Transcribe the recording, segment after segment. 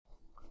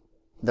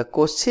The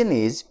question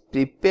is,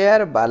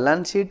 prepare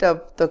balance sheet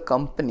of the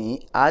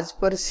company as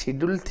per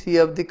schedule 3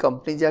 of the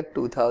Companies Act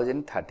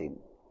 2013.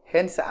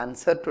 Hence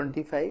answer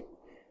 25.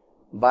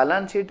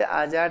 Balance sheet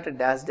as at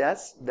dash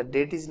dash, the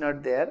date is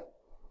not there.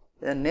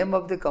 The name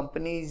of the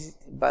company is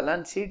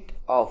balance sheet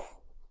of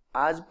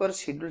as per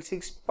schedule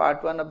 6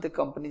 part 1 of the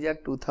Companies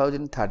Act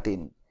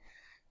 2013.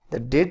 The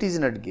date is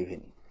not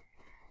given.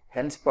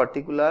 Hence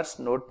particulars,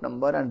 note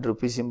number and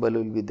rupee symbol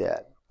will be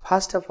there.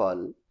 First of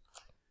all,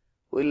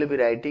 we will be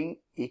writing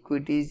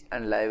equities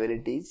and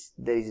liabilities.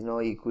 There is no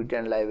equity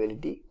and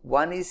liability.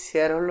 One is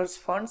shareholders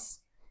funds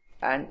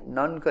and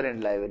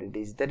non-current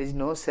liabilities. There is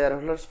no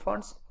shareholders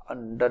funds.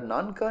 Under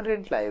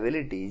non-current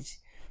liabilities,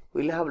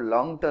 we will have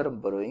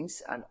long-term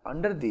borrowings, and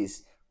under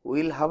this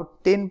we will have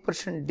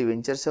 10%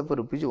 debentures of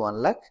rupees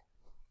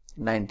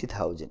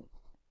 1,90,000.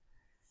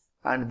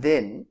 And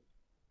then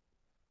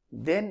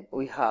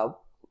we have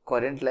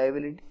current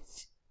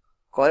liabilities.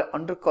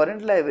 Under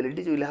current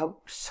liabilities, we will have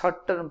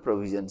short-term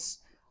provisions,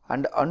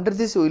 and under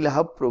this we will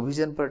have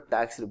provision for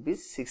tax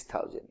rupees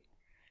 6,000.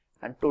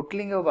 And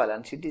totaling of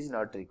balance sheet is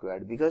not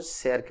required because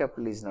share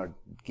capital is not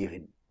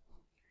given.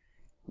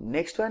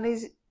 Next one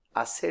is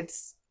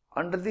assets.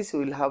 Under this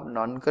we will have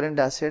non-current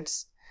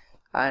assets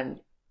and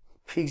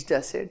fixed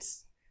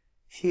assets.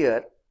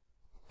 Here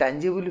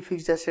tangible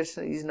fixed assets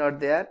is not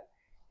there.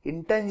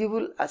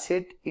 Intangible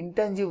asset,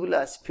 intangible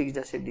as fixed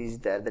asset is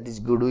there, that is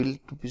goodwill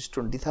rupees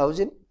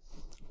 20,000.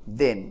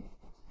 Then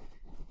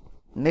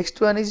next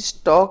one is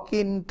stock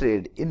in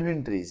trade,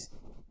 inventories.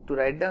 To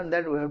write down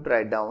that, we have to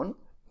write down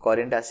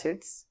current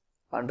assets,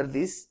 under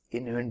this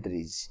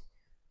inventories,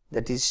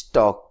 that is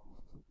stock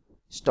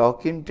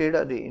in trade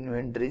or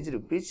inventories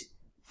rupees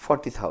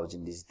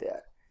 40,000 is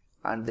there,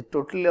 and the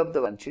total of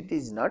the balance sheet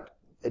is not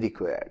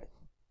required.